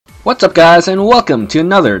What's up guys, and welcome to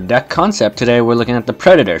another deck concept. Today we're looking at the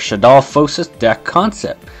Predator Shaddollphosis deck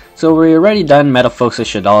concept. So we already done Metalphosis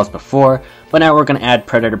Shaddolls before, but now we're going to add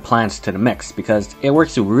Predator plants to the mix because it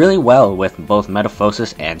works really well with both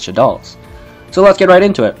Metalphosis and Shaddolls. So let's get right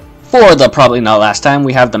into it. For the probably not last time,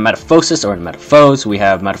 we have the Metalphosis or Metalphose. We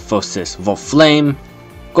have Metalphosis Volflame,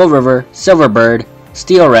 Gold River, Silver Bird,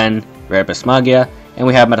 Steel Wren, Erebus Magia, and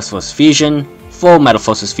we have Metalphosis Fusion, Full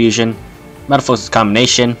Metalphosis Fusion, Metalphosis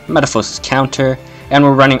Combination, Metalphosis Counter, and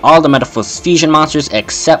we're running all the Metalphosis Fusion monsters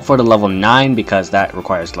except for the level 9 because that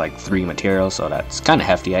requires like 3 materials, so that's kind of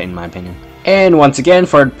hefty in my opinion. And once again,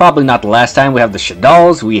 for probably not the last time, we have the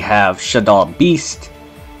Shaddolls. We have Shaddoll Beast,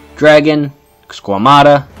 Dragon,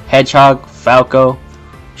 Squamata, Hedgehog, Falco,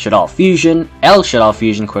 Shaddoll Fusion, L Shaddoll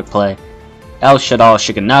Fusion Quick Play, L Shaddoll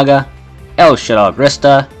Shikanaga, L Shaddoll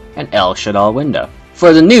Grista, and L Shaddoll Window.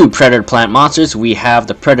 For the new Predator Plant monsters, we have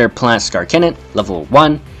the Predator Plant Skarkinnet, level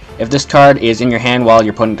 1. If this card is in your hand while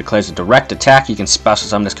your opponent declares a direct attack, you can special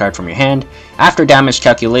summon this card from your hand. After damage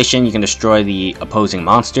calculation, you can destroy the opposing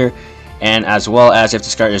monster, and as well as if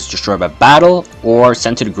this card is destroyed by battle or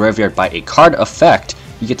sent to the graveyard by a card effect,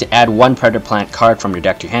 you get to add one Predator Plant card from your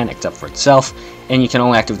deck to your hand except for itself, and you can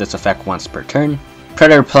only activate this effect once per turn.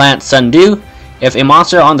 Predator Plant Sundew. If a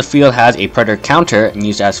monster on the field has a Predator counter and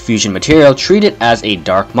used as fusion material, treat it as a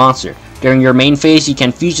dark monster. During your main phase, you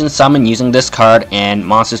can fusion summon using this card and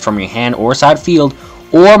monsters from your hand or side field,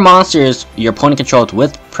 or monsters your opponent controls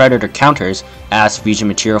with Predator counters as fusion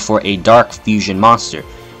material for a dark fusion monster.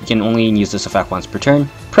 You can only use this effect once per turn.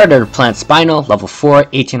 Predator Plant Spinal, level 4,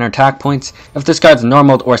 1800 attack points. If this card is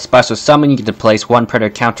normal or special summon, you get to place one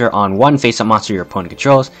Predator counter on one face-up monster your opponent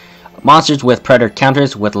controls. Monsters with Predator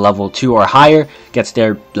counters with level 2 or higher gets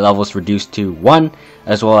their levels reduced to 1,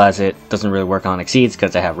 as well as it doesn't really work on exceeds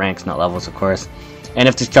because they have ranks, not levels of course. And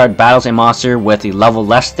if this card battles a monster with a level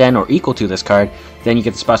less than or equal to this card, then you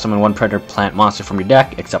get to special summon one Predator Plant monster from your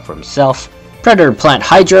deck, except for himself. Predator Plant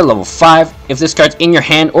Hydra, level 5. If this card's in your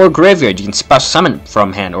hand or graveyard, you can special summon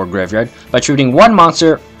from hand or graveyard by treating one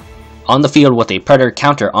monster on the field with a Predator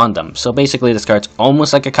counter on them. So basically this card's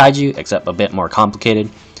almost like a Kaiju, except a bit more complicated.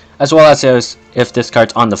 As well as if this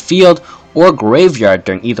card's on the field or graveyard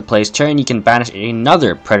during either player's turn, you can banish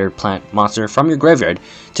another Predator Plant monster from your graveyard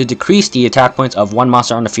to decrease the attack points of one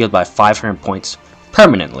monster on the field by 500 points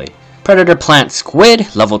permanently. Predator Plant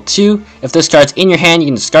Squid, level 2. If this card's in your hand, you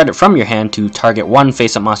can discard it from your hand to target one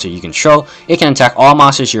face-up monster you control. It can attack all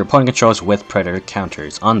monsters your opponent controls with Predator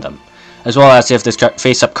counters on them. As well as if this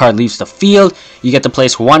face-up card leaves the field, you get to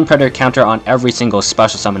place one Predator counter on every single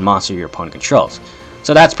special summon monster your opponent controls.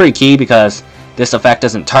 So that's pretty key because this effect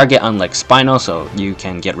doesn't target unlike Spinal, so you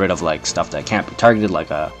can get rid of like stuff that can't be targeted like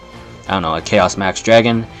a Chaos Max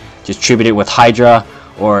Dragon. Just tribute it with Hydra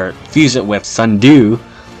or fuse it with Sundew.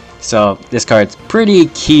 So this card's pretty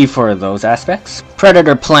key for those aspects.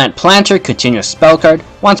 Predator Plant Planter, continuous spell card.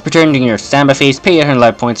 Once per turn during your standby phase, pay 800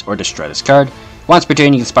 life points or destroy this card. Once per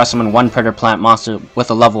turn you can special summon one Predator Plant monster with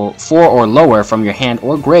a level 4 or lower from your hand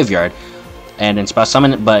or graveyard, and then special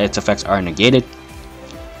summon it, but its effects are negated.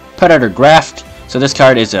 Predator Graft. So this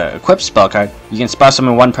card is a equipped spell card. You can special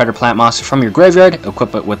summon one Predator Plant monster from your graveyard,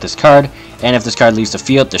 equip it with this card, and if this card leaves the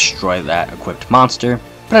field, destroy that equipped monster.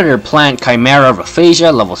 Predator Plant Chimera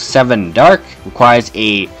Raphasia, level 7 Dark, requires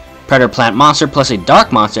a Predator Plant monster plus a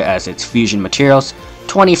Dark monster as its fusion materials,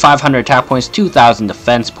 2500 attack points, 2000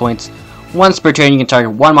 defense points. Once per turn you can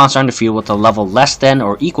target one monster on the field with a level less than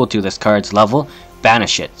or equal to this card's level,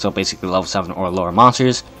 banish it. So basically level 7 or lower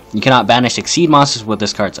monsters. You cannot banish exceed monsters with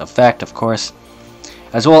this card's effect, of course.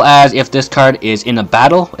 As well as if this card is in a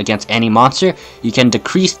battle against any monster, you can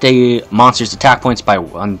decrease the monster's attack points by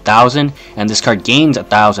 1000, and this card gains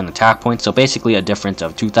 1000 attack points, so basically a difference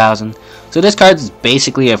of 2000. So this card is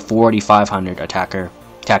basically a 4500 attacker,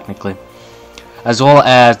 technically. As well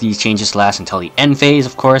as these changes last until the end phase,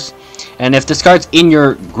 of course. And if this card's in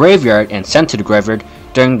your graveyard and sent to the graveyard,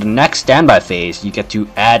 during the next standby phase, you get to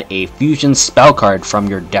add a fusion spell card from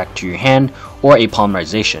your deck to your hand or a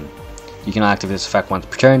polymerization. You can activate this effect once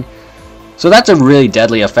per turn. So that's a really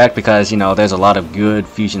deadly effect because, you know, there's a lot of good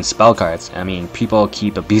fusion spell cards. I mean, people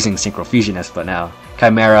keep abusing Synchro Fusionists, but now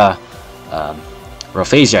Chimera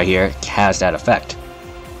Raphasia here has that effect.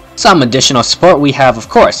 Some additional support we have, of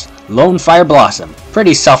course, Lone Fire Blossom.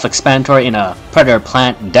 Pretty self-explanatory in a Predator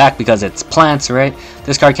Plant deck because it's plants, right?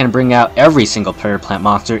 This card can bring out every single Predator Plant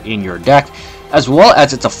monster in your deck, as well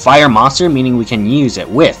as it's a fire monster, meaning we can use it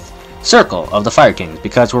with circle of the Fire Kings,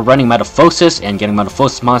 because we're running Metalphosis, and getting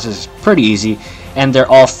Metalphosis monsters is pretty easy, and they're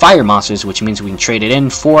all fire monsters, which means we can trade it in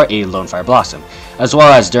for a Lone Fire Blossom. As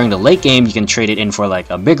well as during the late game, you can trade it in for like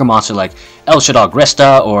a bigger monster like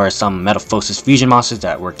Shaddollphosis or some Metalphosis Fusion monsters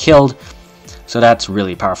that were killed. So that's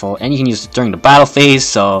really powerful, and you can use it during the battle phase,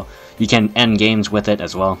 so you can end games with it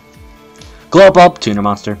as well. Glow Bulb, tuner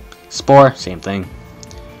monster. Spore, same thing.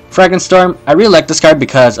 Fragrance Storm, I really like this card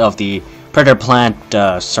because of the Predator Plant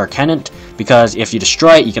Sarcanant, because if you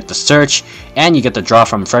destroy it, you get the search, and you get the draw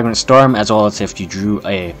from Fragrance Storm, as well as if you drew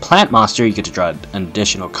a plant monster, you get to draw an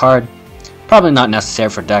additional card. Probably not necessary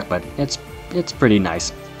for deck, but it's pretty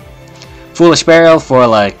nice. Foolish Burial for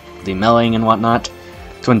like the milling and whatnot.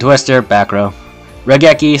 Twin Twister, back row.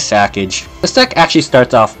 Regeki, Sackage. This deck actually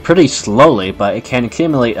starts off pretty slowly, but it can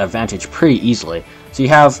accumulate advantage pretty easily. So you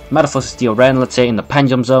have Metalphosis Steel Ren, let's say in the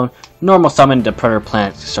Pendulum Zone, normal summon the Predator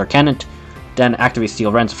Plant Sarcanant, then activate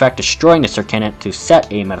Steel Ren's effect, destroying the Sarcanant to set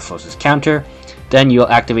a Metalphosis counter. Then you'll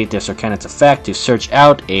activate the Sarcanant's effect to search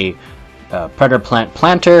out a Predator Plant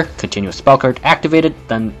Planter, continuous spell card activated,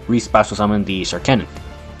 then re-special summon the Sarcanant.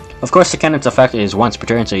 Of course, Sarcanant's effect is once per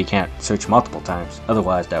turn, so you can't search multiple times,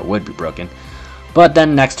 otherwise that would be broken. But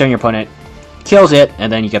then next turn your opponent kills it,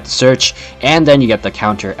 and then you get the search, and then you get the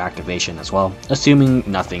counter activation as well, assuming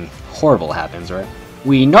nothing horrible happens, right?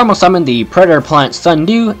 We normal summon the Predator Plant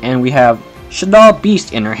Sundew, and we have Shaddoll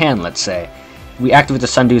Beast in her hand, let's say. We activate the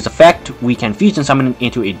Sundew's effect, we can fusion summon it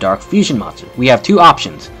into a Dark Fusion monster. We have two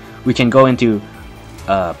options. We can go into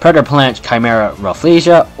Predator Plant Chimera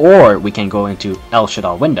Rafflesia, or we can go into El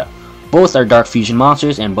Shaddoll. Both are Dark Fusion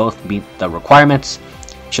monsters, and both meet the requirements.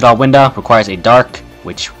 Shaddoll requires a Dark,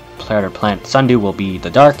 which Predator Plant Sundew will be the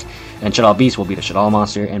Dark, and Shaddoll Beast will be the Shaddoll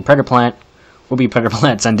monster, and Predator Plant will be Predator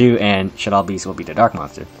Plant Sundew, and Shaddoll Beast will be the Dark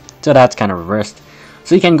monster. So that's kind of reversed.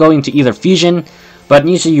 So you can go into either fusion, but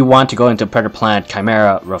usually you want to go into Predator Plant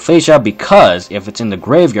Chimera Rafflesia, because if it's in the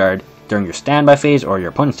graveyard during your standby phase, or your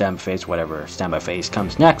opponent's standby phase, whatever standby phase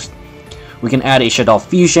comes next, we can add a Shaddoll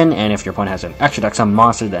Fusion, and if your opponent has an extra deck summon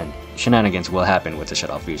monster, then shenanigans will happen with the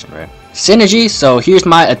Shaddoll Fusion, right? Synergy, so here's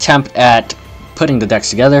my attempt at putting the decks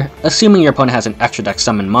together. Assuming your opponent has an extra deck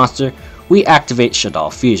summon monster, we activate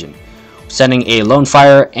Shaddoll Fusion. Sending a Lone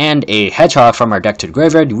Fire and a Hedgehog from our deck to the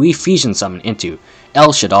graveyard, we fusion summon into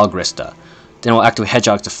El Shaddollphosis. Then we'll activate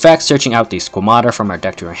Hedgehog's effect, searching out the Squamata from our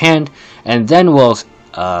deck to our hand, and then we'll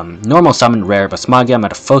normal summon Rare Basmagia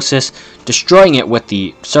Metalphosis, destroying it with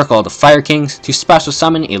the Circle of the Fire Kings to special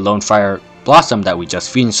summon a Lone Fire Blossom that we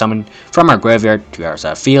just fusion summoned from our graveyard to our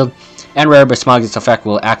side field, and Rare Basmagia's effect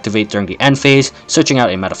will activate during the end phase, searching out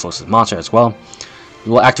a Metalphosis monster as well.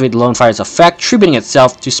 We'll activate the Lone Fire's effect, tributing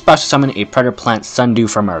itself to special summon a Predator Plant Sundew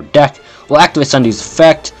from our deck. We'll activate Sundew's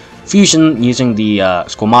effect, fusion using the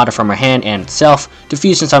Squamata from our hand and itself to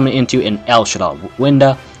fusion summon into an El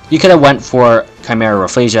Shaddoll. You could have went for Chimera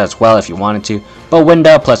Rafflesia as well if you wanted to, but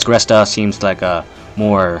Winda plus Gresta seems like a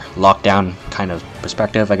more lockdown kind of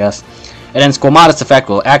perspective, I guess. And then Squamata's effect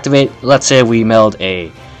will activate. Let's say we milled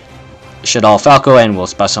a Shaddoll Falco and we'll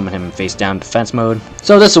special summon him in face down defense mode.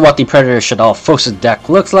 So this is what the Predator Shaddollphosis deck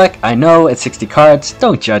looks like. I know it's 60 cards,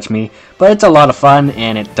 don't judge me, but it's a lot of fun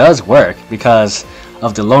and it does work because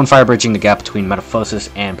of the Lone Fire bridging the gap between Metalphosis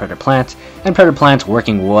and Predator Plant, and Predator Plant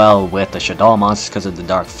working well with the Shaddoll monsters because of the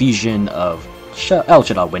Dark Fusion of El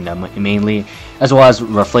Shaddoll mainly, as well as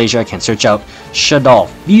Rafflesia can search out Shaddoll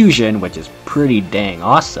Fusion, which is pretty dang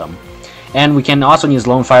awesome. And we can also use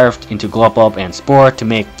Lone Fire into Glow Bulb and Spore to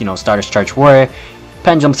make, Starter's Charge Warrior,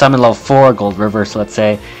 Pendulum Summon level 4, Gold Reverse, let's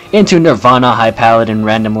say, into Nirvana High Paladin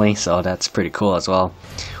randomly, so that's pretty cool as well.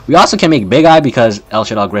 We also can make Big Eye because El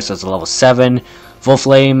Shaddollphosis is level 7,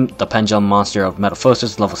 Volflame, the Pendulum monster of Metalphosis,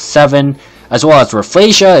 is level 7, as well as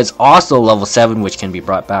Rafflesia is also level 7, which can be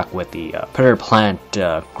brought back with the Predator Plant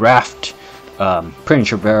Graft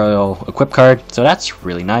Premature Burial Equip card, so that's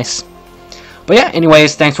really nice. But yeah,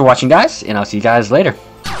 anyways, thanks for watching guys, and I'll see you guys later.